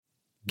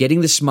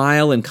Getting the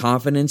smile and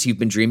confidence you've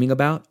been dreaming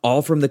about,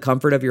 all from the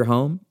comfort of your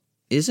home,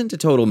 isn't a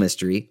total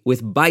mystery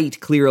with Byte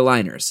clear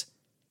aligners.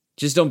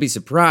 Just don't be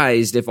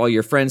surprised if all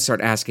your friends start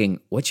asking,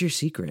 "What's your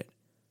secret?"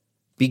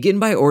 Begin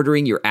by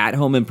ordering your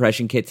at-home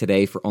impression kit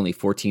today for only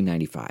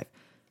 $14.95.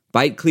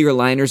 Byte clear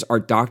aligners are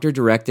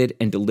doctor-directed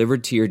and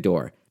delivered to your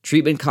door.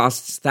 Treatment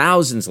costs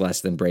thousands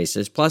less than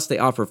braces, plus they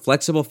offer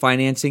flexible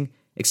financing,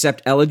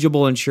 accept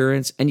eligible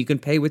insurance, and you can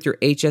pay with your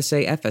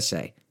HSA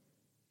FSA.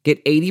 Get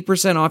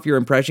 80% off your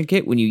impression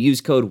kit when you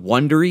use code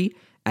WONDERY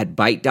at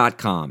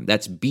Byte.com.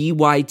 That's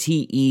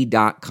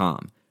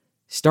BYTE.com.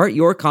 Start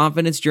your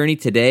confidence journey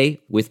today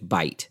with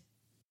Byte.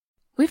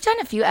 We've done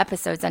a few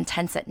episodes on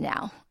Tencent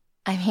now.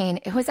 I mean,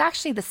 it was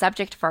actually the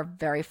subject of our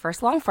very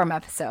first long-form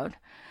episode.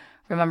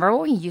 Remember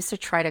when we used to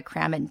try to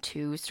cram in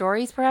 2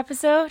 stories per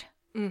episode?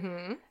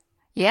 Mm-hmm.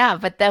 Yeah,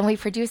 but then we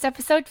produced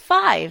episode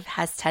 5,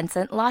 Has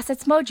Tencent Lost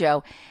Its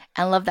Mojo?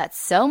 And love that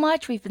so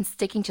much we've been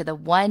sticking to the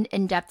one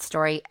in-depth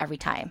story every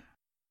time.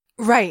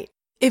 Right.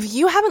 If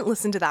you haven't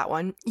listened to that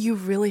one, you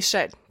really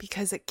should,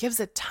 because it gives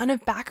a ton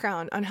of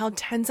background on how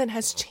Tencent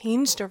has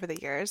changed over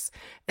the years,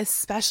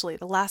 especially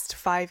the last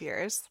 5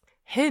 years.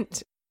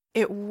 Hint,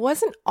 it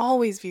wasn't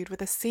always viewed with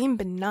the same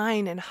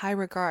benign and high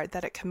regard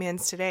that it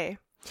commands today.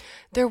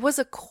 There was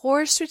a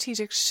core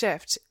strategic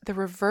shift, the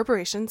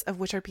reverberations of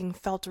which are being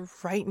felt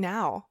right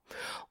now.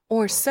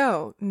 Or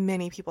so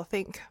many people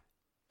think.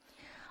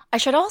 I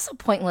should also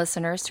point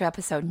listeners to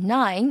episode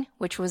 9,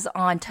 which was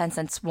on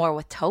Tencent's war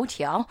with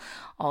Toutiao,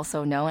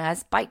 also known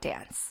as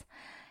ByteDance.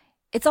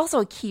 It's also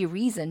a key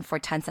reason for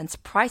Tencent's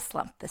price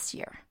slump this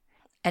year.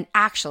 And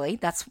actually,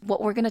 that's what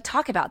we're going to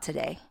talk about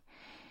today.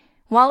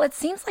 While it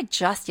seems like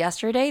just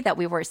yesterday that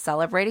we were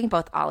celebrating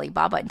both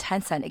Alibaba and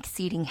Tencent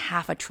exceeding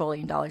 $500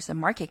 billion in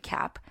market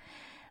cap,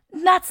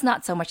 that's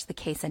not so much the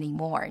case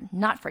anymore,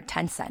 not for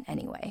Tencent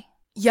anyway.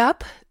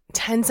 Yup,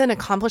 Tencent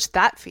accomplished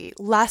that feat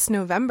last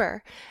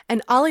November,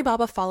 and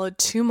Alibaba followed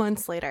 2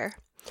 months later.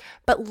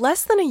 But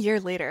less than a year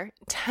later,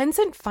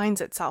 Tencent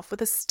finds itself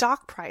with a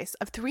stock price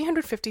of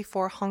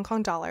 354 Hong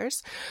Kong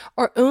dollars,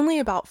 or only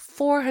about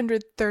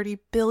 430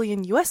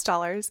 billion US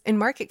dollars in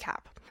market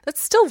cap. That's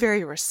still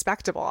very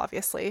respectable,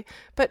 obviously,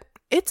 but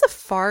it's a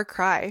far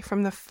cry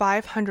from the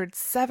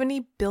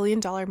 $570 billion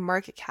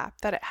market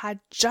cap that it had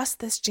just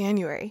this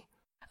January.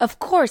 Of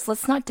course,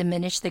 let's not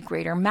diminish the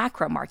greater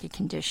macro market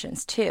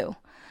conditions, too.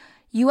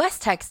 U.S.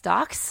 tech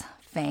stocks,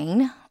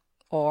 FANG,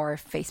 or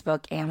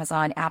Facebook,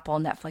 Amazon, Apple,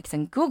 Netflix,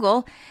 and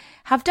Google,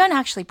 have done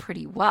actually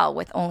pretty well,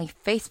 with only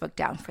Facebook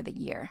down for the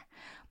year.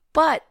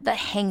 But the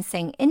Hang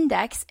Seng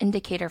Index,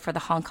 indicator for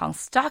the Hong Kong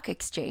Stock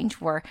Exchange,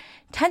 where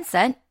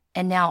Tencent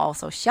and now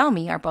also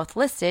Xiaomi are both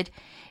listed,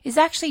 is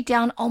actually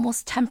down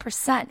almost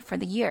 10% for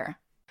the year.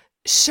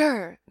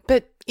 Sure,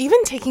 but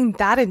even taking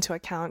that into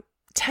account,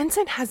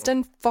 Tencent has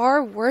done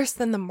far worse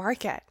than the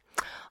market.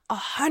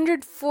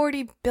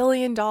 $140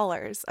 billion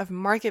of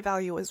market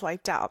value was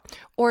wiped out,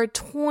 or a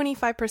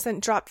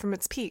 25% drop from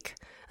its peak.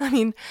 I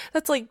mean,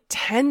 that's like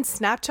 10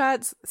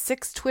 Snapchats,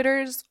 6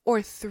 Twitters,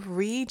 or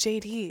 3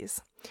 JDs.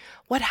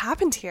 What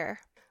happened here?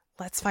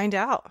 Let's find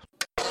out.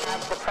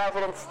 The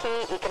president's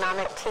key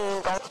economic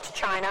team goes to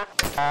China.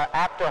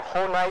 After a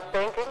whole night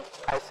thinking,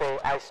 I say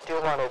I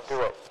still want to do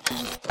it.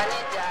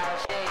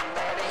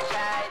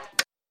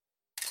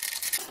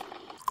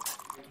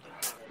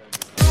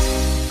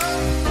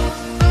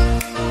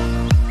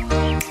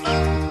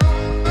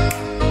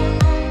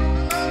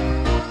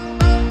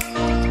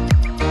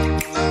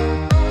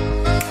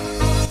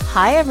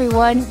 Hi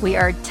everyone, we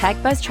are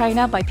Tech Buzz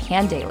China by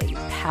Pandaily,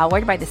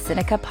 powered by the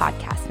Sinica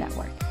Podcast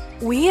Network.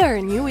 We are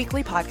a new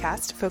weekly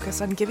podcast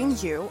focused on giving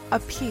you a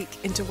peek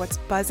into what's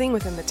buzzing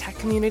within the tech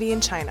community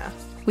in China.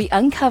 We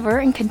uncover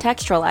and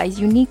contextualize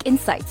unique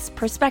insights,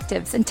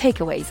 perspectives, and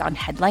takeaways on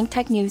headline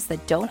tech news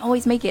that don't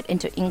always make it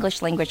into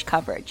English language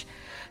coverage,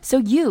 so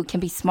you can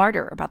be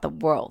smarter about the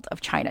world of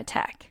China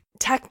tech.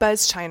 Tech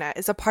Buzz China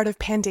is a part of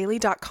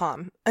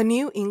Pandaily.com, a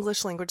new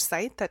English language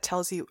site that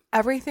tells you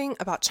everything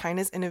about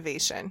China's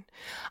innovation.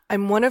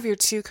 I'm one of your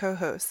 2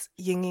 co-hosts,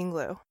 Ying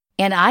Lu.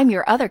 And I'm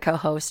your other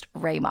co-host,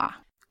 Ray Ma.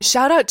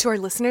 Shout out to our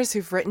listeners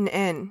who've written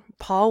in,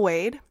 Paul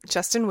Wade,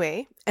 Justin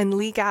Wei, and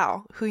Li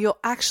Gao, who you'll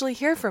actually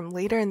hear from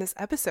later in this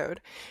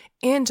episode,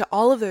 and to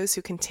all of those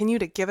who continue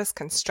to give us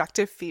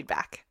constructive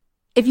feedback.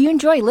 If you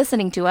enjoy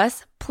listening to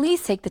us,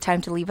 please take the time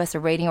to leave us a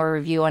rating or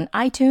review on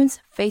iTunes,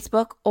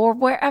 Facebook, or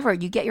wherever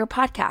you get your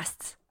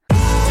podcasts.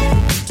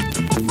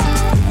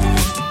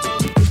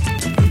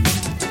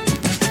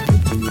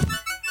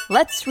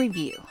 Let's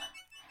review.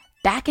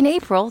 Back in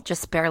April,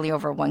 just barely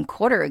over 1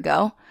 quarter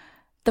ago,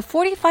 the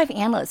 45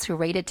 analysts who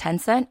rated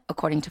Tencent,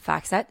 according to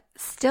FactSet,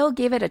 still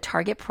gave it a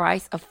target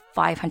price of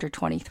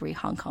 523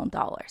 Hong Kong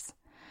dollars.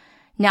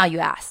 Now you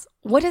ask,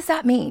 what does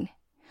that mean?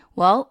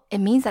 Well, it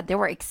means that they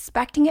were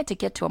expecting it to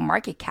get to a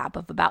market cap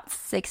of about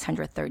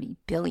 630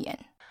 billion.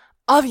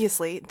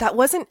 Obviously, that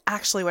wasn't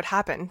actually what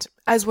happened,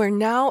 as we're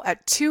now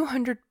at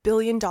 $200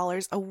 billion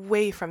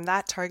away from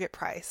that target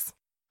price.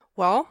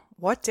 Well,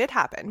 what did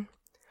happen?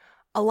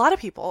 A lot of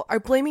people are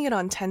blaming it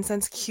on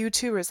Tencent's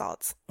Q2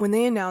 results when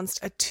they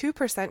announced a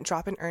 2%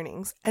 drop in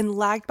earnings and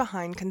lagged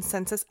behind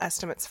consensus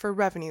estimates for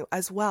revenue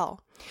as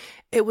well.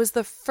 It was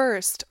the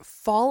first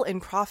fall in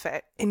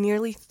profit in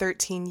nearly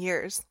 13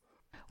 years.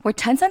 Were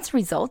Tencent's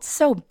results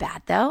so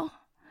bad, though?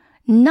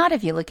 Not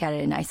if you look at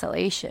it in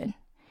isolation.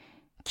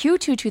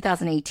 Q2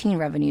 2018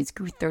 revenues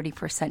grew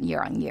 30%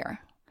 year on year.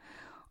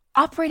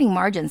 Operating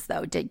margins,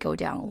 though, did go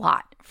down a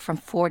lot, from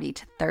 40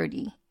 to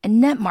 30, and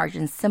net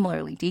margins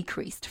similarly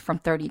decreased from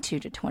 32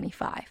 to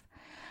 25.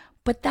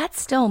 But that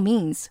still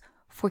means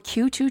for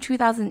Q2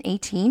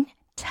 2018,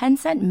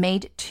 Tencent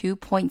made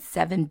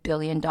 $2.7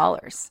 billion.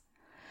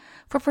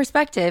 For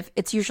perspective,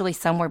 it's usually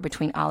somewhere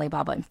between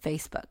Alibaba and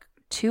Facebook,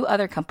 two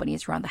other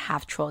companies around the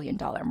 $500 billion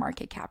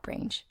market cap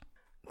range.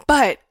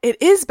 But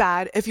it is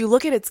bad if you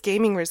look at its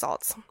gaming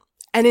results.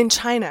 And in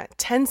China,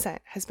 Tencent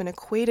has been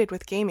equated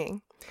with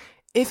gaming.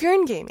 If you're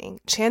in gaming,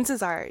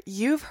 chances are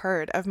you've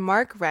heard of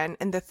Mark Ren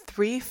and the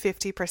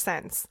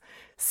 350%,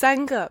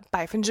 三个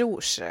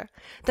50%,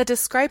 that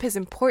describe his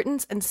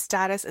importance and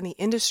status in the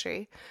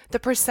industry, the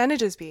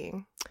percentages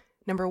being: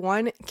 Number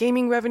 1,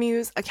 gaming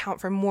revenues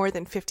account for more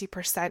than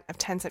 50% of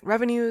Tencent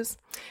revenues.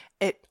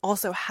 It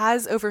also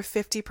has over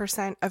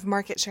 50% of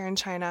market share in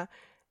China,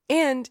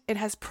 and it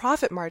has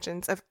profit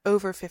margins of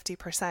over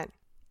 50%.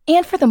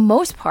 And for the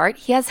most part,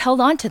 he has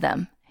held on to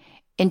them.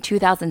 In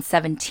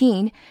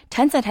 2017,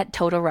 Tencent had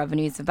total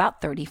revenues of about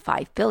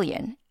 $35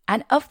 billion.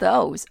 And of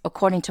those,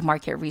 according to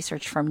market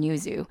research firm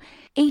Newzoo,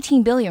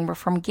 $18 billion were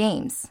from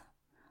games.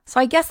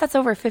 So I guess that's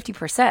over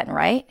 50%,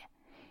 right?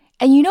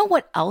 And you know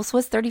what else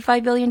was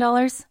 $35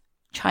 billion?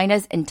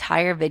 China's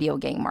entire video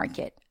game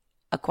market,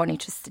 according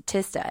to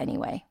Statista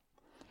anyway.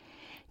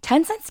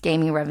 Tencent's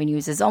gaming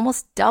revenues is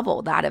almost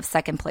double that of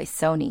second place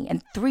Sony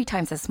and 3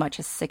 times as much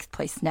as sixth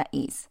place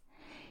NetEase.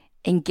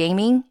 In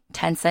gaming,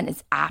 Tencent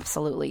is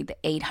absolutely the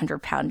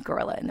 800-pound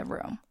gorilla in the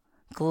room,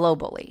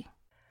 globally.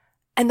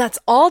 And that's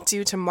all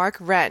due to Mark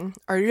Ren,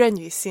 or Ren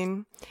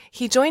Yuxin.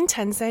 He joined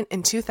Tencent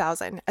in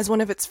 2000 as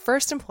one of its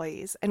first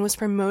employees and was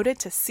promoted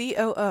to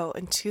COO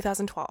in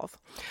 2012.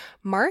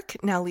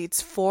 Mark now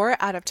leads 4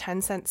 out of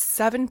Tencent's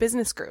 7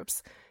 business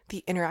groups: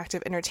 the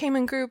Interactive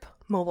Entertainment Group,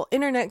 Mobile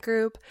Internet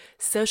Group,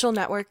 Social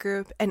Network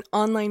Group, and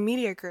Online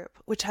Media Group,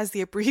 which has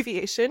the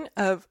abbreviation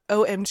of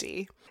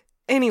OMG.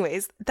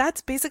 Anyways, that's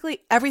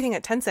basically everything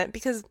at Tencent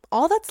because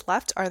all that's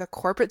left are the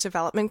Corporate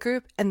Development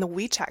Group and the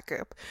WeChat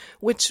Group,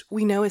 which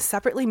we know is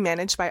separately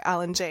managed by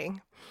Alan Zhang.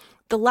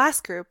 The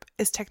last group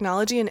is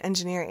Technology and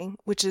Engineering,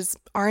 which is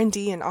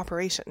R&D and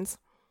operations.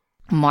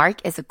 Mark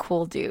is a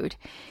cool dude.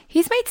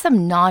 He's made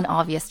some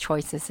non-obvious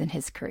choices in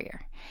his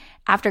career.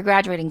 After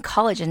graduating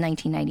college in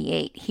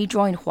 1998, he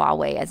joined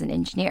Huawei as an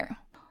engineer.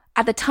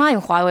 At the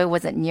time, Huawei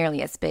wasn't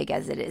nearly as big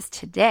as it is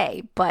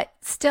today, but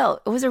still,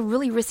 it was a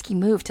really risky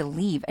move to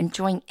leave and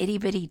join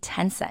itty-bitty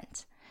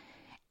Tencent.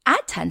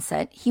 At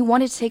Tencent, he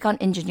wanted to take on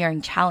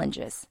engineering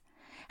challenges.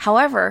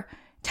 However,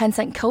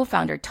 Tencent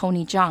co-founder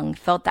Tony Zhang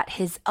felt that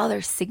his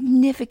other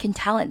significant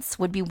talents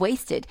would be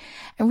wasted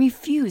and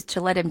refused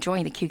to let him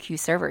join the QQ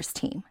servers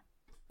team.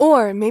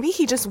 Or maybe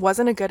he just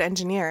wasn't a good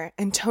engineer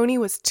and Tony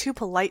was too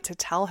polite to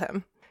tell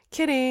him.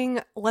 Kidding,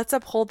 let's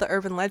uphold the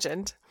urban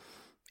legend.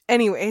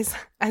 Anyways,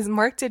 as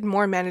Mark did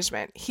more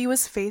management, he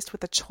was faced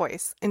with a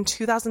choice in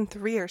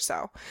 2003 or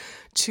so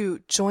to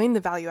join the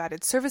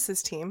value-added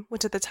services team,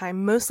 which at the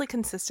time mostly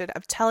consisted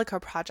of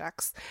teleco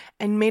projects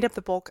and made up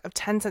the bulk of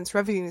Tencent's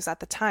revenues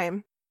at the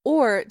time,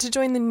 or to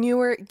join the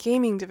newer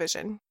gaming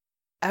division.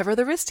 Ever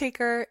the risk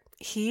taker,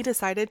 he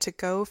decided to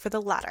go for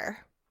the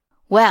latter.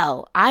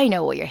 Well, I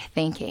know what you're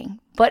thinking,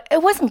 but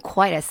it wasn't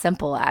quite as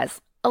simple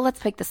as,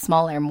 let's pick the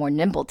smaller and more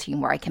nimble team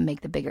where I can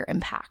make the bigger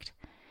impact.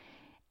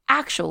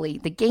 Actually,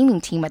 the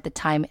gaming team at the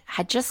time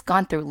had just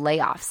gone through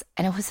layoffs,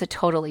 and it was a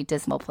totally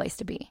dismal place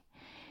to be.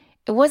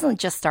 It wasn't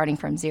just starting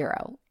from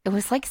zero. It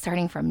was like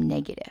starting from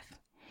negative.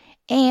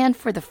 And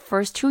for the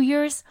first 2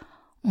 years,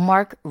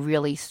 Mark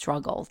really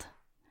struggled.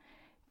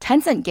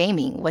 Tencent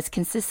Gaming was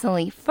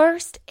consistently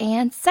first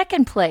and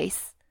second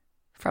place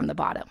from the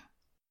bottom.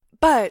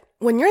 But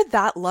when you're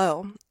that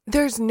low,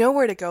 there's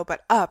nowhere to go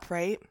but up,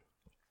 right?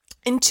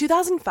 In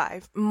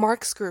 2005,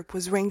 Mark's group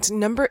was ranked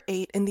number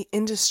 8 in the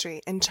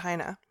industry in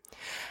China.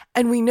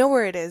 And we know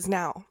where it is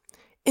now.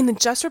 In the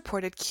just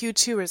reported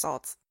Q2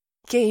 results,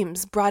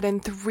 games brought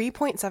in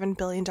 $3.7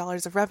 billion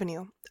of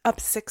revenue, up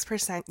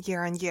 6%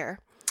 year on year.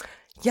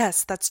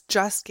 Yes, that's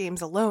just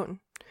games alone.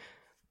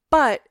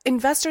 But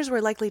investors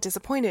were likely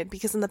disappointed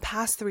because in the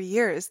past 3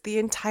 years, the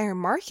entire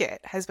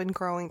market has been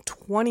growing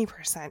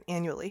 20%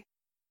 annually.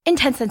 In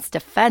Tencent's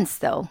defense,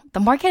 though, the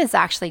market is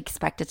actually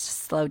expected to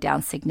slow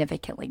down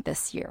significantly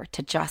this year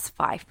to just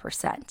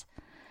 5%.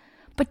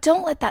 But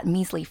don't let that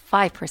measly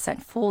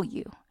 5% fool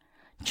you.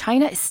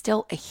 China is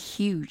still a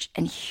huge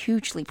and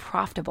hugely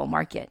profitable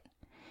market.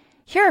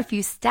 Here are a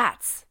few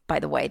stats, by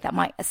the way, that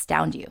might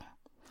astound you.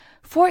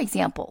 For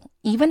example,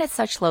 even at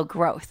such low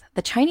growth,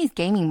 the Chinese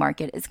gaming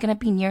market is going to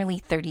be nearly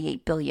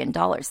 $38 billion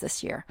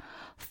this year,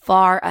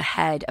 far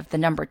ahead of the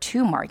number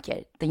 2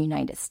 market, the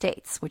United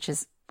States, which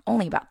is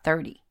only about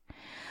 30.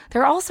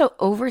 There are also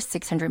over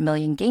 600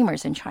 million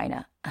gamers in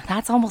China.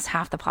 That's almost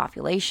half the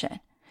population.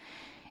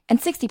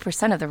 And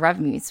 60% of the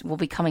revenues will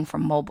be coming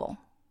from mobile.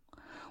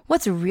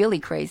 What's really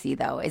crazy,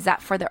 though, is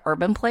that for the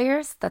urban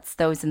players, that's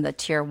those in the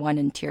Tier 1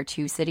 and Tier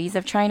 2 cities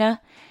of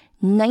China,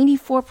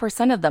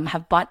 94% of them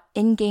have bought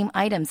in-game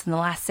items in the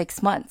last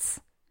 6 months.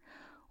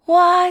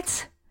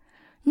 What?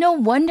 No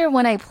wonder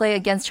when I play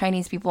against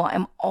Chinese people,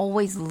 I'm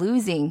always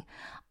losing.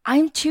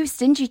 I'm too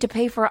stingy to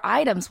pay for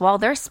items while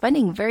they're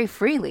spending very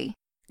freely.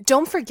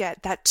 Don't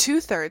forget that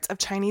 2/3 of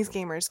Chinese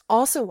gamers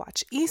also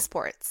watch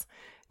esports.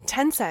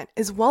 Tencent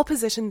is well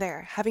positioned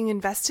there, having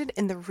invested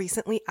in the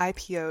recently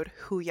IPO'd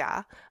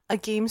Huya, a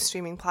game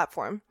streaming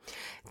platform.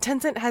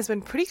 Tencent has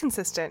been pretty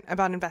consistent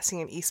about investing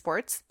in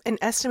esports and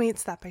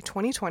estimates that by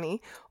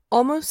 2020,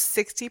 almost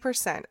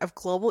 60% of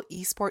global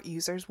esport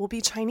users will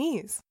be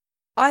Chinese.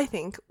 I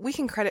think we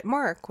can credit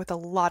Mark with a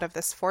lot of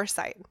this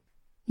foresight.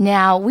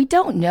 Now, we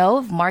don't know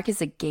if Mark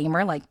is a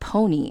gamer like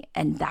Pony,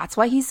 and that's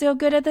why he's so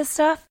good at this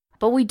stuff.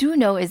 But what we do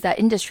know is that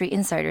industry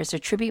insiders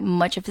attribute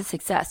much of his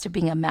success to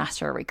being a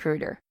master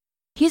recruiter.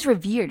 He's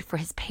revered for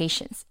his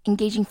patience,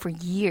 engaging for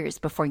years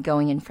before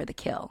going in for the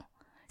kill.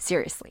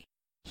 Seriously.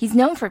 He's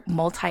known for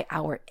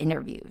multi-hour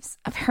interviews.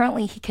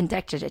 Apparently, he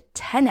conducted a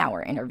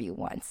 10-hour interview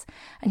once.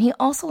 And he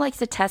also likes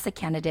to test a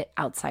candidate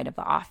outside of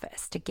the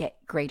office to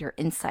get greater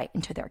insight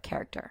into their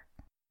character.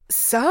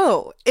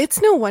 So,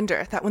 it's no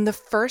wonder that when the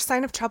first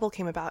sign of trouble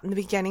came about in the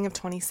beginning of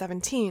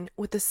 2017,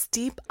 with the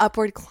steep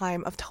upward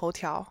climb of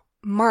Toutiao,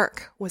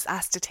 Mark was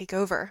asked to take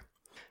over.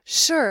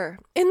 Sure,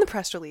 in the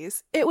press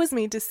release, it was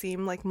made to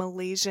seem like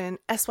Malaysian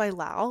SY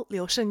Lao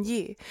Liu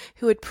Shenyi,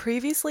 who had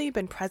previously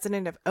been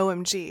president of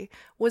OMG,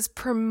 was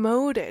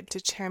promoted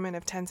to chairman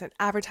of Tencent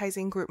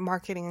Advertising Group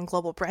Marketing and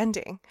Global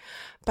Branding.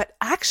 But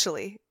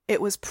actually, it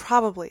was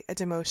probably a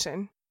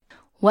demotion.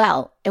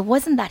 Well, it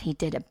wasn't that he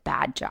did a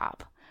bad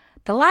job.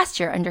 The last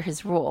year under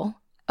his rule,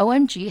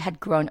 OMG had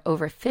grown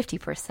over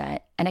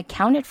 50% and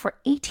accounted for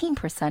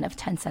 18% of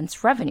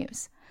Tencent's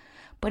revenues.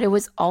 But it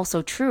was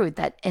also true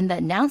that in the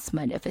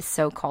announcement of his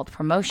so-called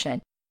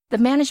promotion, the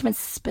management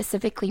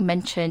specifically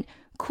mentioned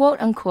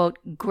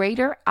quote-unquote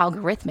greater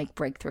algorithmic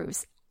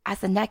breakthroughs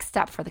as the next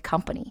step for the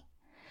company.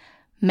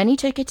 Many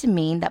took it to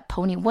mean that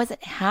Pony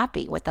wasn't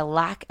happy with the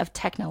lack of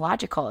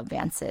technological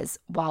advances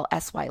while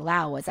SY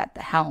Lao was at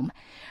the helm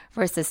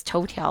versus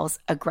Toutiao's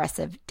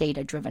aggressive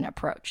data-driven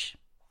approach.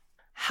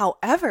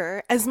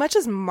 However, as much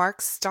as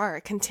Mark's star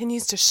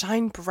continues to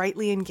shine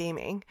brightly in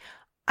gaming,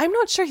 I'm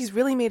not sure he's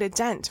really made a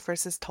dent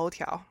versus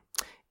Toutiao.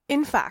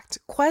 In fact,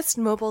 Quest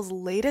Mobile's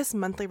latest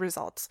monthly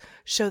results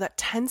show that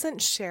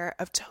Tencent's share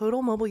of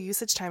total mobile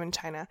usage time in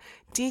China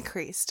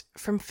decreased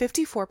from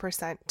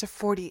 54% to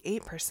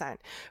 48%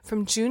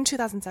 from June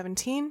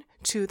 2017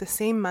 to the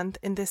same month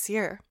in this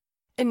year.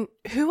 And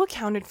who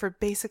accounted for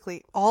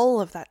basically all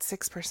of that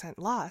 6%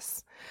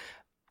 loss?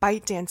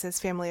 ByteDance's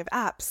family of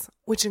apps,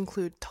 which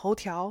include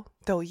Toutiao,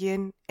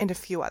 Douyin, and a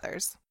few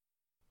others.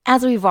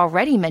 As we've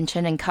already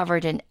mentioned and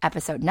covered in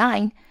episode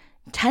 9,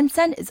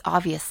 Tencent is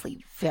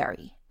obviously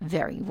very,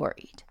 very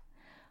worried.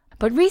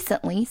 But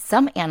recently,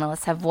 some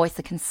analysts have voiced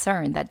the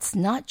concern that it's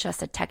not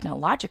just a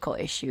technological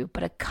issue,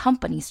 but a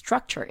company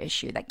structure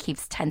issue that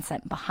keeps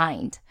Tencent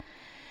behind.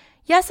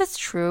 Yes, it's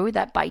true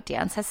that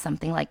ByteDance has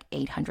something like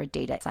 800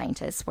 data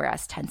scientists,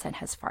 whereas Tencent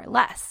has far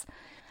less.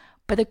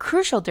 But the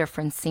crucial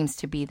difference seems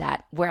to be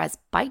that whereas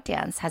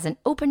ByteDance has an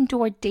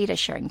open-door data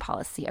sharing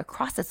policy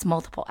across its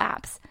multiple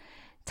apps,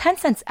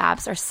 Tencent's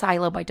apps are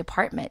siloed by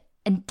department,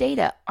 and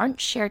data aren't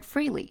shared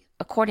freely,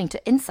 according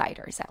to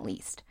insiders at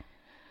least.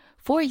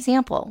 For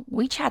example,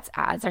 WeChat's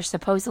ads are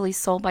supposedly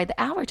sold by the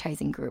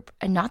advertising group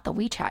and not the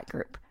WeChat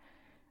group.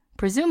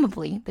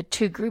 Presumably, the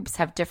two groups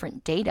have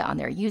different data on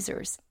their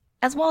users,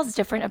 as well as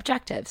different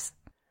objectives.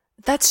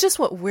 That's just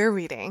what we're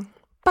reading.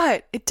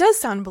 But it does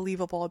sound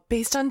believable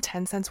based on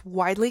Tencent's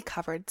widely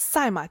covered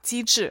赛马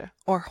机制,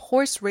 or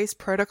horse race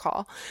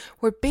protocol,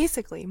 where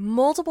basically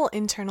multiple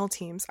internal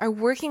teams are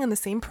working on the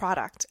same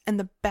product and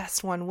the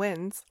best one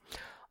wins.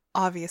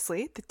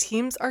 Obviously, the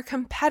teams are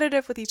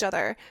competitive with each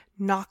other,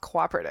 not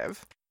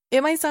cooperative.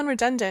 It might sound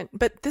redundant,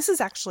 but this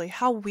is actually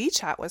how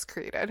WeChat was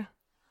created.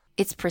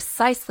 It's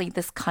precisely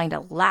this kind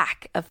of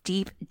lack of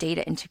deep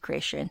data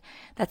integration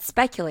that's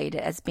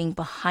speculated as being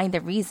behind the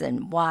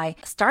reason why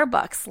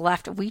Starbucks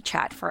left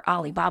WeChat for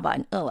Alibaba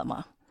and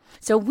Ele.me.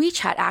 So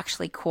WeChat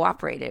actually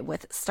cooperated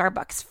with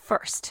Starbucks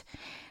first.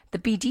 The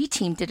BD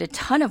team did a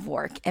ton of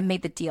work and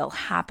made the deal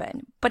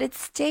happen, but it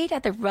stayed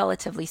at the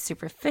relatively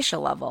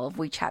superficial level of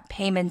WeChat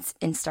payments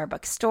in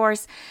Starbucks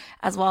stores,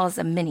 as well as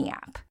a mini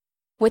app.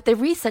 With the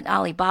recent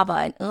Alibaba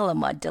and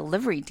Ele.me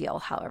delivery deal,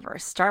 however,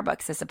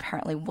 Starbucks is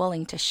apparently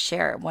willing to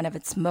share one of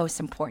its most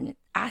important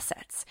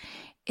assets,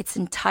 its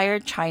entire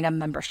China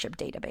membership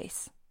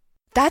database.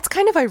 That's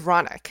kind of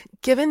ironic,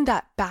 given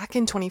that back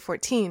in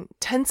 2014,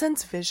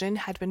 Tencent's vision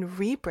had been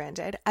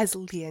rebranded as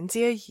连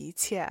接一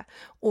切,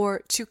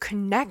 or to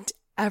connect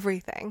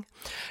everything.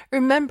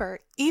 Remember,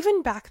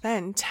 even back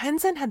then,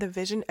 Tencent had the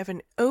vision of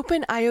an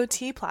open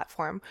IoT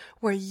platform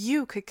where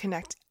you could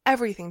connect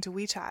everything to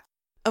WeChat.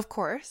 Of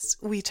course,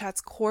 WeChat's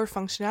core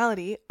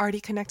functionality already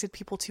connected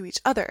people to each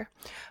other,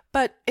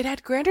 but it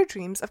had grander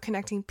dreams of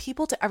connecting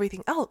people to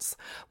everything else,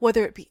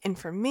 whether it be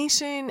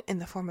information in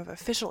the form of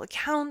official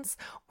accounts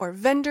or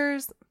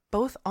vendors,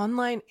 both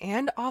online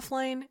and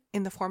offline,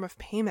 in the form of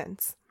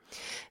payments.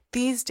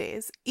 These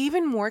days,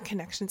 even more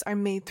connections are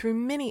made through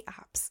mini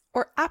apps,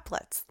 or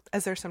applets,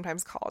 as they're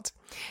sometimes called.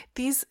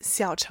 These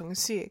小程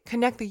序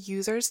connect the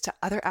users to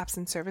other apps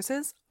and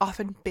services,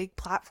 often big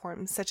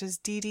platforms such as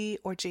Didi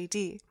or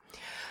JD.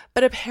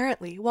 But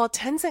apparently, while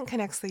Tencent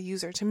connects the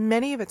user to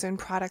many of its own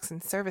products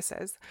and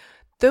services,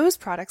 those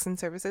products and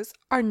services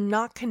are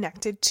not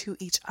connected to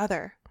each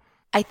other.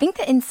 I think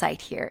the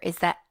insight here is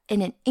that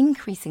in an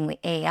increasingly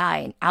AI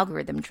and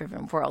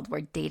algorithm-driven world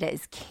where data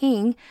is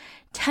king,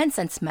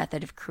 Tencent's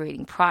method of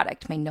creating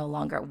product may no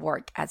longer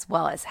work as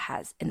well as it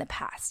has in the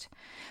past.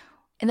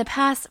 In the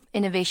past,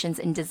 innovations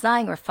in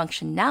design or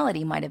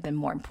functionality might have been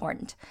more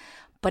important.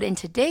 But in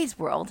today's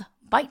world,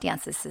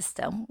 ByteDance's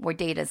system, where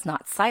data is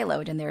not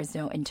siloed and there is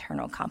no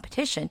internal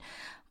competition,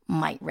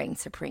 might reign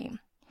supreme.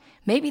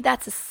 Maybe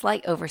that's a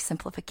slight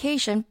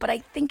oversimplification, but I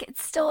think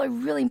it's still a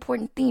really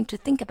important theme to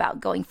think about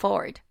going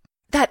forward.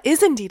 That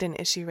is indeed an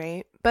issue,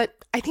 right?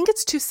 But I think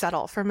it's too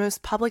subtle for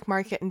most public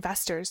market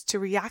investors to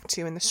react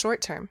to in the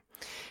short term.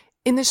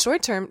 In the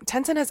short term,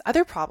 Tencent has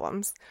other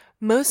problems.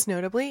 Most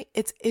notably,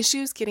 its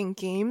issues getting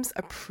games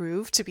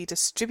approved to be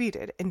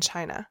distributed in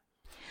China.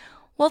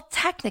 Well,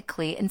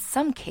 technically, in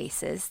some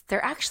cases,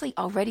 they're actually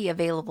already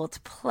available to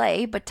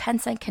play, but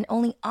Tencent can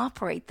only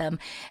operate them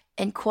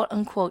in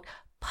quote-unquote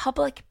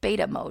public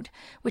beta mode,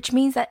 which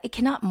means that it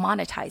cannot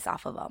monetize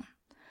off of them.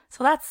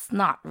 So that's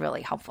not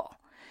really helpful.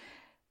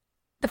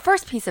 The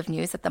first piece of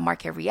news that the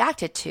market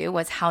reacted to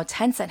was how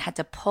Tencent had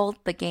to pull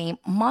the game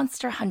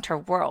Monster Hunter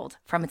World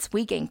from its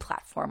WeGame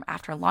platform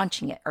after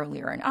launching it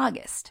earlier in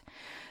August.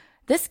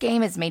 This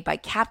game is made by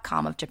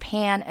Capcom of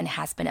Japan and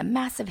has been a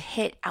massive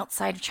hit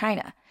outside of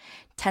China.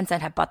 Tencent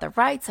had bought the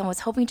rights and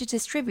was hoping to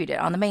distribute it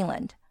on the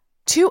mainland.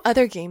 Two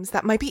other games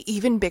that might be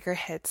even bigger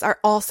hits are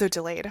also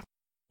delayed.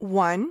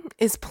 One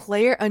is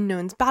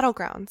PlayerUnknown's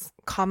Battlegrounds,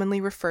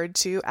 commonly referred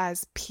to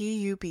as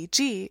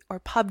PUBG or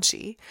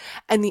PUBG,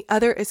 and the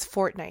other is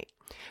Fortnite.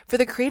 For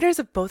the creators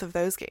of both of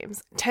those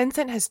games,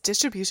 Tencent has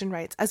distribution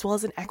rights as well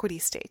as an equity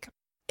stake.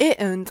 It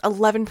owns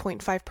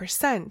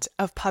 11.5%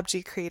 of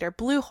PUBG creator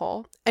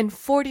Bluehole and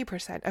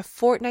 40% of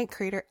Fortnite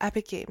creator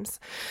Epic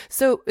Games.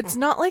 So it's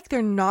not like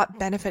they're not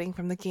benefiting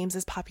from the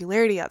games'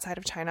 popularity outside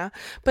of China,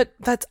 but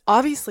that's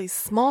obviously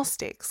small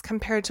stakes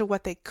compared to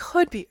what they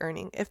could be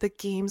earning if the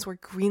games were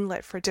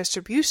greenlit for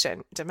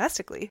distribution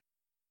domestically.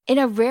 In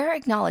a rare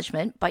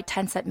acknowledgement by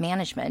Tencent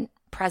management,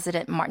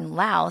 President Martin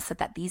Lau said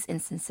that these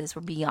instances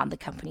were beyond the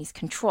company's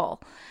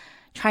control.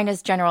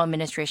 China's General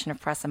Administration of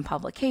Press and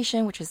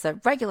Publication, which is the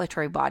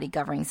regulatory body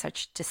governing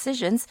such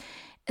decisions,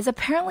 is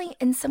apparently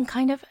in some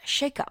kind of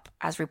shakeup,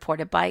 as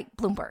reported by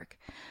Bloomberg.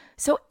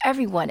 So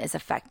everyone is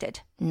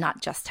affected,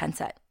 not just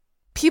Tencent.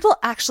 People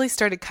actually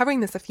started covering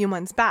this a few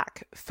months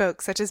back,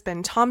 folks such as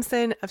Ben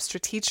Thompson of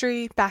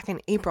Stratechery back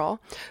in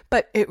April,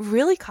 but it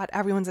really caught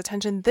everyone's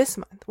attention this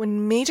month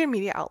when major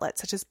media outlets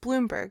such as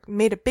Bloomberg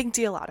made a big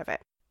deal out of it.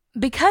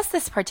 Because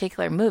this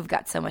particular move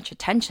got so much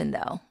attention,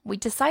 though, we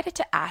decided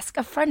to ask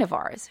a friend of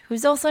ours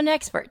who's also an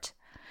expert.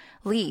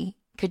 Lee,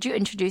 could you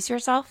introduce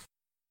yourself?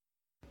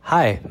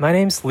 Hi, my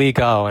name's Lee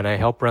Gao, and I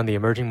help run the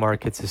Emerging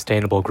Market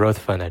Sustainable Growth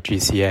Fund at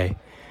GCA.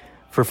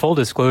 For full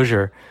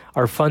disclosure,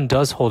 our fund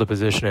does hold a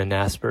position in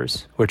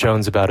Naspers, which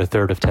owns about a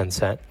third of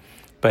Tencent.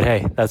 But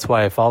hey, that's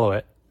why I follow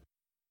it.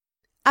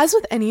 As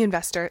with any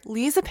investor,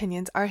 Lee's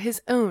opinions are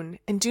his own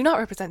and do not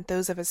represent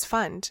those of his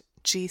fund,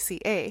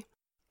 GCA.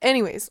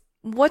 Anyways,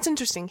 what's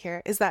interesting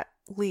here is that,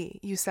 Lee,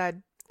 you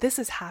said this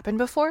has happened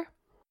before?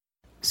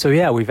 So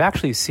yeah, we've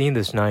actually seen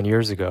this 9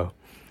 years ago.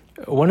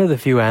 One of the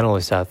few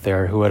analysts out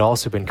there who had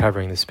also been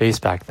covering the space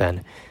back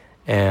then,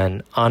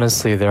 and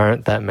honestly there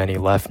aren't that many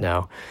left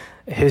now,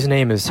 his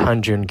name is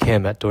Han-Jun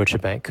Kim at Deutsche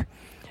Bank.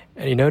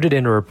 And he noted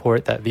in a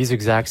report that these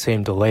exact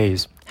same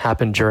delays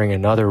happened during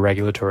another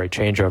regulatory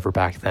changeover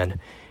back then,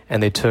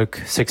 and they took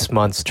 6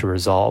 months to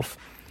resolve.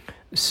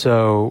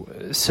 So,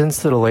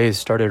 since the delays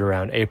started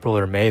around April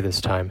or May this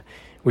time,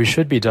 we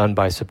should be done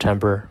by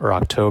September or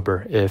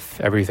October if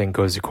everything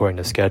goes according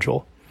to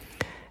schedule.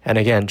 And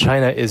again,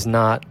 China is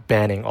not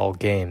banning all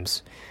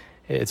games.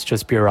 It's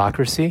just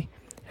bureaucracy,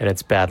 and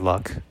it's bad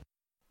luck.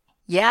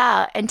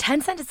 Yeah, and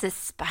Tencent is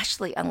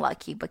especially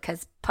unlucky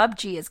because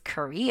PUBG is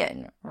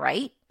Korean,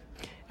 right?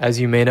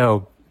 As you may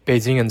know,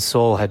 Beijing and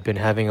Seoul had been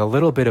having a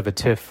little bit of a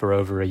tiff for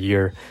over a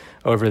year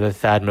over the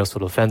THAAD missile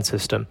defense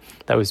system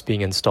that was being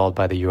installed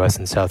by the US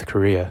and South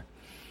Korea.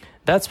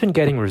 That's been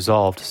getting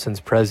resolved since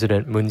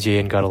President Moon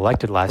Jae-in got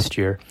elected last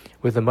year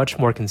with a much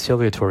more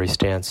conciliatory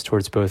stance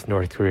towards both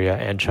North Korea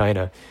and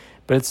China,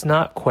 but it's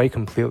not quite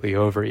completely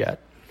over yet.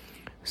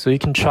 So you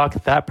can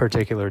chalk that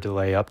particular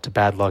delay up to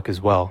bad luck as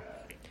well.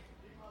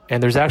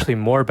 And there's actually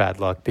more bad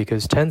luck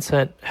because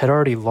Tencent had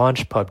already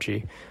launched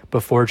PUBG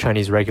before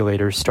Chinese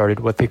regulators started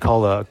what they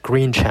call a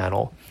green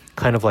channel,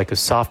 kind of like a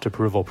soft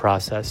approval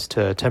process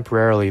to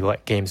temporarily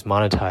let games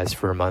monetize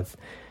for a month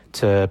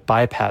to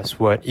bypass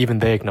what even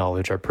they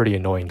acknowledge are pretty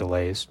annoying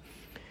delays.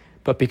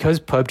 But because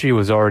PUBG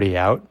was already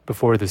out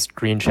before this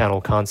Green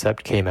Channel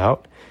concept came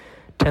out,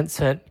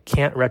 Tencent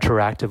can't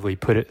retroactively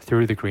put it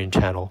through the Green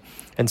Channel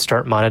and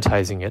start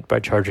monetizing it by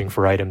charging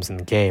for items in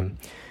the game,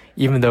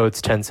 even though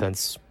it's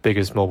Tencent's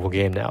biggest mobile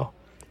game now.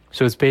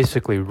 So it's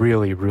basically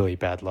really, really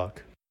bad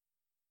luck.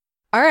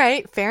 All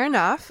right, fair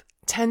enough.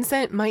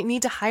 Tencent might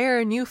need to hire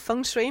a new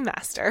feng shui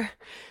master.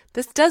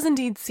 This does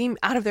indeed seem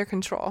out of their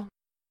control.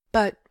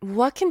 But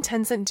what can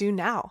Tencent do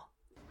now?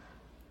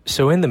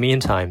 So in the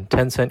meantime,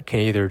 Tencent can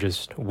either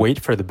just wait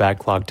for the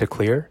backlog to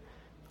clear,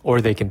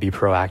 or they can be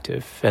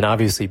proactive. And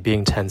obviously,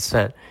 being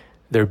Tencent,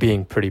 they're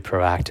being pretty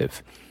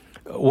proactive.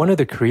 One of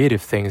the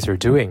creative things they're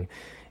doing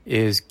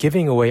is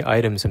giving away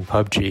items in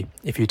PUBG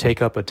if you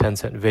take up a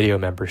Tencent Video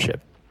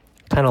membership,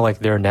 kind of like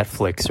their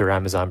Netflix or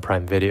Amazon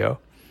Prime Video.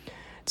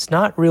 It's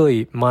not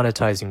really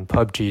monetizing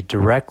PUBG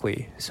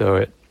directly, so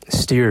it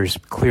steers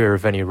clear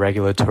of any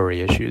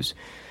regulatory issues.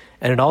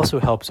 And it also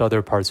helps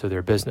other parts of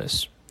their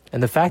business.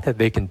 And the fact that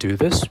they can do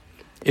this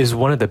is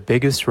one of the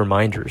biggest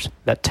reminders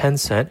that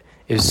Tencent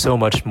is so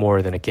much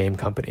more than a game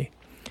company.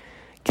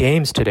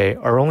 Games today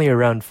are only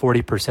around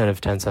 40%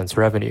 of Tencent's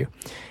revenue,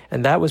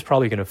 and that was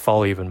probably going to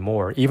fall even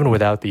more, even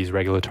without these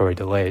regulatory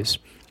delays,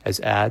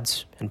 as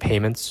ads and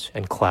payments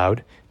and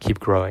cloud keep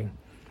growing.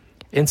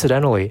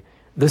 Incidentally,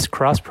 this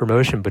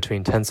cross-promotion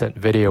between Tencent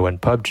Video and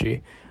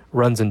PUBG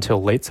runs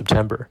until late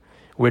September,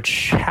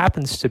 which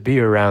happens to be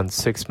around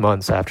 6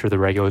 months after the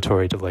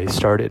regulatory delays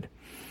started.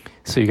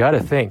 So you got to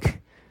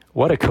think,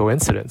 what a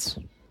coincidence.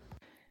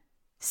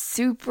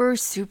 Super,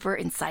 super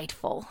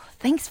insightful.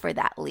 Thanks for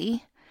that,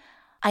 Lee.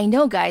 I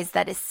know, guys,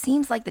 that it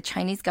seems like the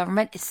Chinese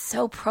government is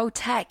so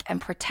pro-tech and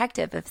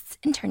protective of its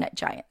internet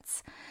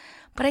giants.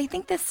 But I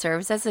think this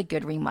serves as a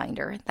good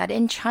reminder that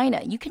in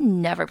China, you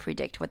can never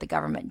predict what the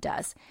government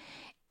does.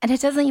 And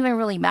it doesn't even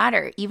really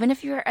matter, even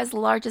if you're as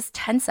large as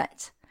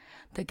Tencent.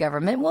 The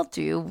government will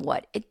do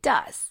what it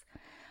does.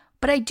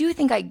 But I do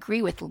think I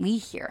agree with Lee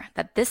here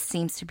that this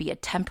seems to be a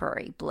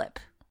temporary blip.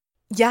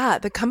 Yeah,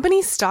 the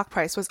company's stock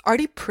price was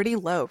already pretty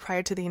low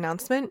prior to the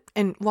announcement,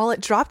 and while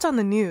it dropped on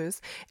the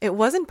news, it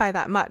wasn't by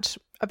that much,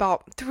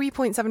 about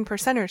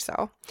 3.7% or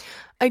so.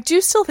 I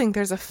do still think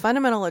there's a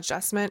fundamental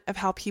adjustment of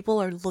how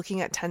people are looking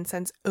at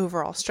Tencent's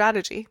overall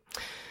strategy.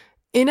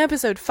 In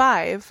episode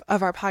 5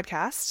 of our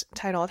podcast,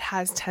 titled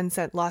Has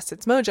Tencent Lost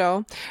Its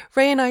Mojo?,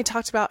 Ray and I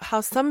talked about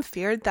how some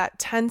feared that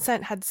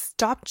Tencent had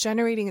stopped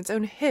generating its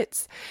own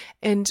hits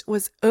and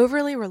was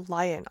overly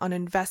reliant on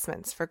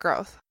investments for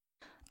growth.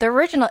 The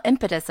original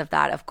impetus of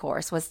that, of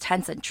course, was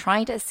Tencent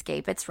trying to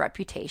escape its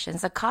reputation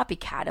as a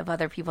copycat of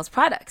other people's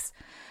products.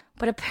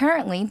 But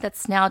apparently,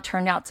 that's now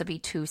turned out to be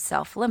too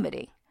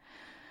self-limiting.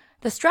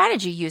 The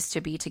strategy used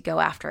to be to go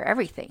after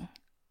everything.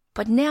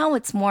 But now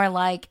it's more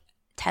like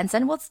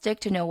Tencent will stick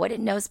to know what it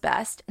knows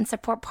best and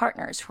support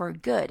partners who are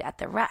good at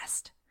the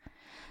rest.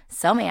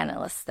 Some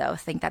analysts, though,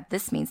 think that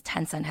this means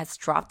Tencent has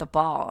dropped the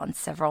ball on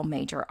several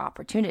major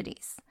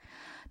opportunities.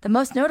 The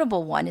most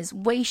notable one is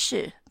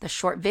Weishi, the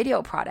short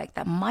video product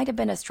that might have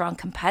been a strong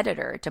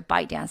competitor to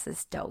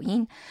ByteDance's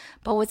Douyin,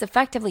 but was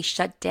effectively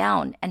shut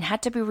down and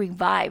had to be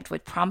revived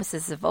with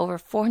promises of over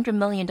 $400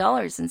 million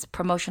in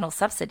promotional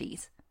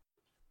subsidies.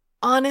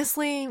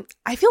 Honestly,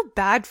 I feel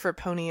bad for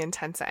Pony and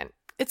Tencent.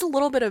 It's a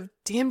little bit of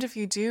damned if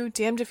you do,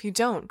 damned if you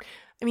don't.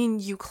 I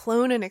mean, you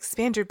clone and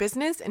expand your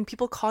business and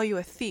people call you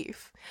a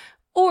thief.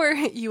 Or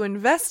you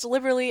invest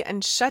liberally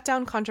and shut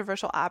down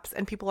controversial apps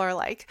and people are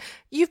like,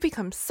 you've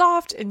become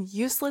soft and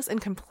useless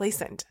and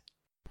complacent.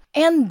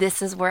 And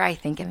this is where I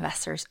think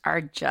investors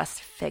are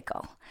just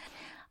fickle.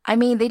 I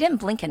mean, they didn't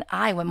blink an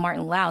eye when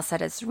Martin Lau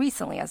said as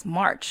recently as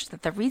March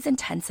that the reason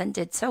Tencent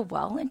did so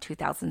well in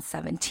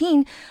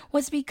 2017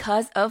 was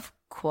because of,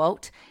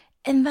 quote,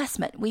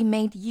 investment we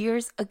made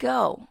years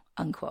ago,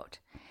 unquote.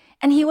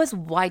 And he was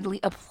widely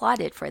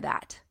applauded for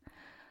that.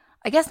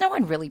 I guess no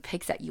one really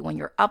picks at you when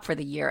you're up for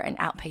the year and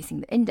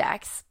outpacing the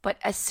index, but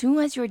as soon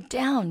as you're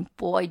down,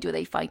 boy, do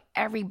they find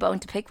every bone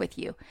to pick with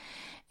you,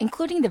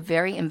 including the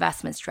very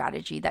investment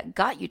strategy that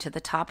got you to the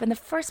top in the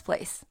first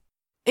place.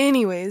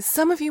 Anyways,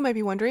 some of you might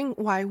be wondering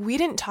why we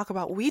didn't talk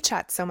about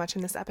WeChat so much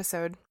in this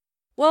episode.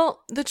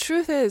 Well, the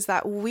truth is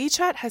that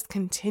WeChat has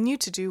continued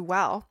to do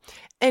well,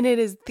 and it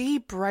is the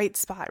bright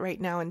spot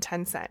right now in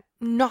Tencent,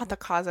 not the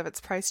cause of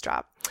its price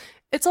drop.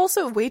 It's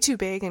also way too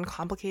big and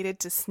complicated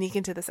to sneak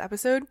into this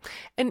episode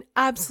and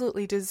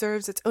absolutely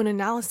deserves its own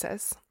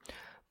analysis.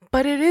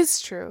 But it is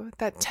true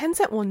that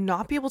Tencent will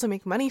not be able to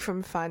make money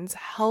from funds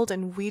held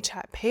in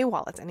WeChat Pay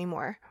wallets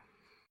anymore.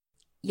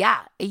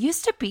 Yeah, it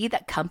used to be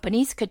that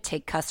companies could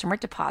take customer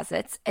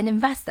deposits and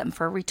invest them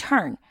for a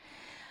return.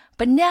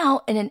 But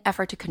now, in an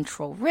effort to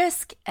control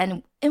risk,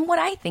 and in what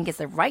I think is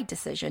the right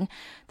decision,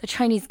 the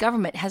Chinese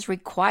government has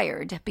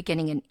required,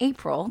 beginning in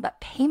April,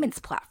 that payments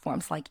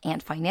platforms like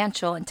Ant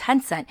Financial and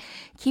Tencent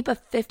keep a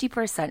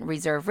 50%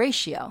 reserve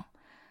ratio.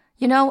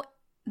 You know,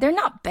 they're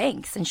not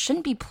banks and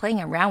shouldn't be playing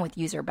around with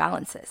user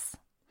balances.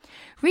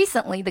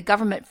 Recently, the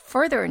government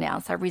further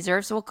announced that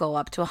reserves will go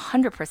up to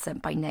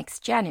 100% by next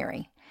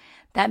January.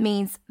 That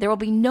means there will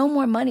be no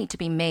more money to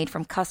be made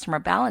from customer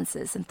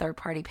balances in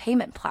third-party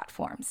payment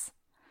platforms.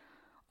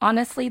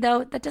 Honestly,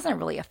 though, that doesn't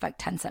really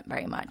affect Tencent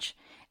very much.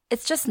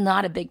 It's just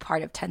not a big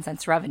part of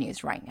Tencent's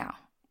revenues right now.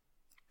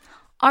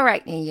 All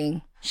right,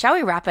 Ying, shall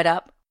we wrap it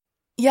up?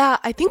 Yeah,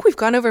 I think we've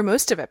gone over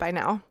most of it by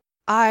now.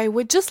 I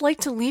would just like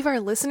to leave our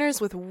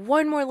listeners with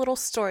one more little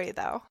story,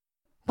 though.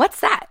 What's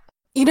that?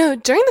 You know,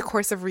 during the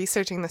course of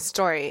researching the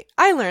story,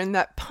 I learned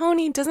that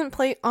Pony doesn't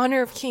play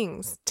Honor of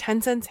Kings,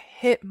 Tencent's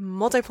hit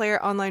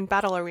multiplayer online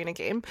battle arena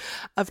game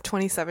of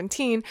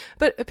 2017,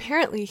 but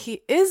apparently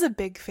he is a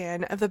big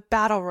fan of the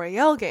battle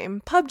royale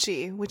game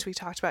PUBG, which we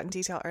talked about in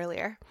detail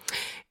earlier.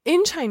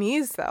 In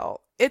Chinese,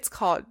 though, it's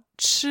called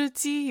吃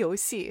鸡游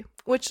戏,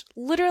 which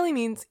literally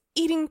means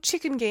eating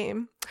chicken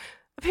game.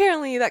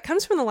 Apparently, that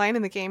comes from the line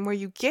in the game when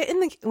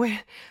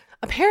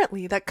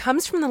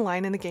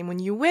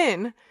you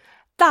win.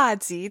 大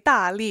吉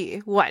大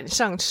利晚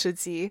上吃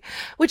鸡,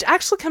 which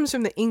actually comes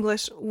from the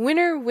English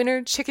winner,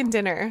 winner, chicken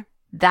dinner.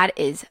 That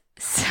is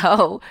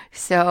so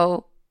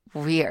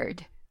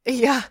weird.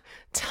 Yeah,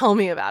 tell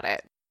me about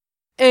it.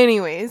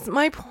 Anyways,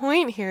 my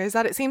point here is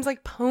that it seems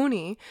like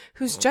Pony,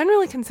 who's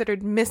generally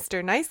considered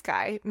Mr. Nice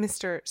Guy,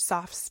 Mr.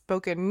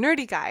 Soft-spoken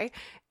nerdy guy,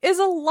 is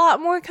a lot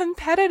more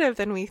competitive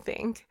than we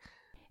think.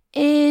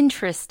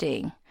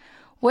 Interesting.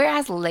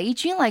 Whereas Lei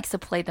Jun likes to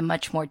play the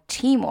much more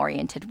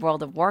team-oriented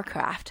World of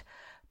Warcraft,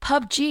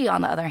 PUBG,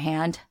 on the other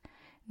hand,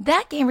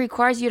 that game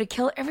requires you to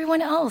kill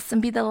everyone else and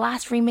be the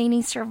last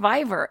remaining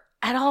survivor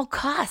at all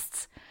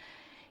costs.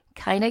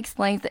 Kinda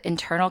explains the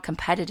internal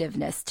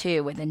competitiveness,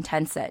 too, within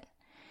Tencent.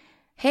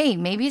 Hey,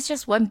 maybe it's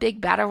just one big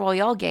battle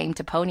royale game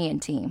to Pony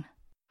and team.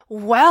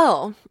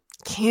 Well,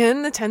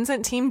 can the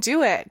Tencent team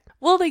do it?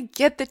 Will they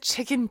get the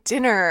chicken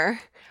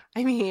dinner?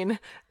 I mean,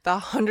 the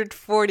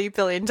 $140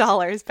 billion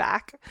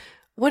back.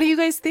 What do you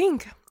guys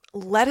think?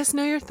 Let us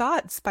know your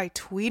thoughts by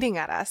tweeting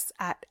at us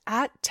at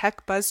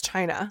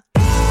TechBuzzChina.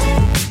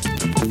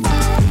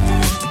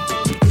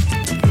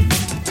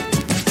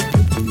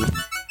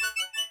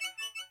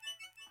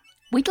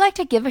 We'd like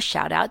to give a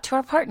shout out to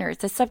our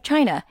partners at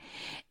SubChina.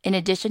 In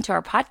addition to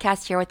our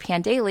podcast here with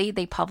Pandaily,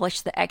 they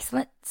publish the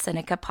excellent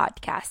Sinica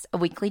podcast, a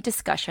weekly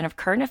discussion of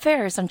current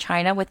affairs on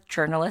China with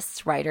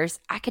journalists,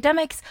 writers,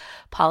 academics,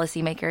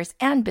 policymakers,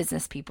 and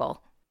business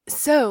people.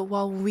 So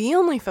while we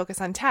only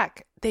focus on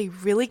tech, they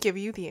really give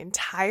you the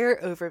entire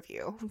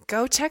overview.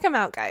 Go check them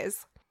out,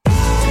 guys.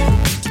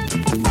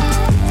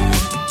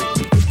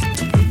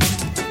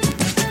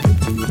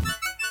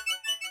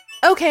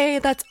 Okay,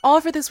 that's all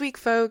for this week,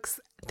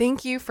 folks.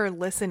 Thank you for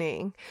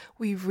listening.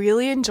 We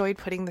really enjoyed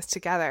putting this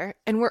together,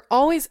 and we're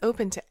always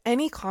open to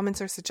any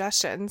comments or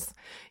suggestions.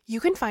 You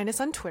can find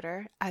us on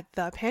Twitter at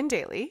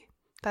ThePandaily.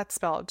 That's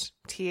spelled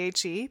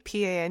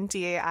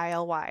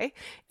ThePandaily.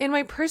 And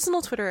my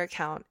personal Twitter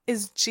account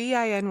is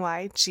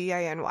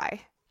GINYGINY.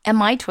 And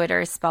my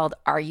Twitter is spelled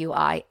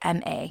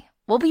RUIMA.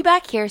 We'll be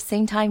back here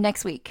same time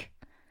next week.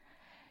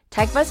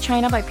 TechBuzz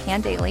China by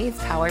Pandaily is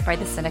powered by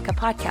the Sinica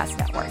Podcast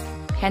Network.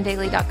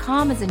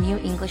 Pandaily.com is a new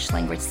English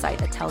language site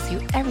that tells you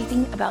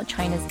everything about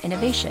China's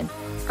innovation.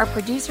 Our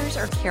producers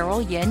are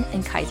Carol Yin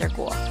and Kaiser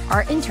Guo.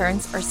 Our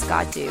interns are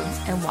Scott Du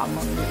and Wang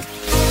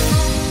Menglu.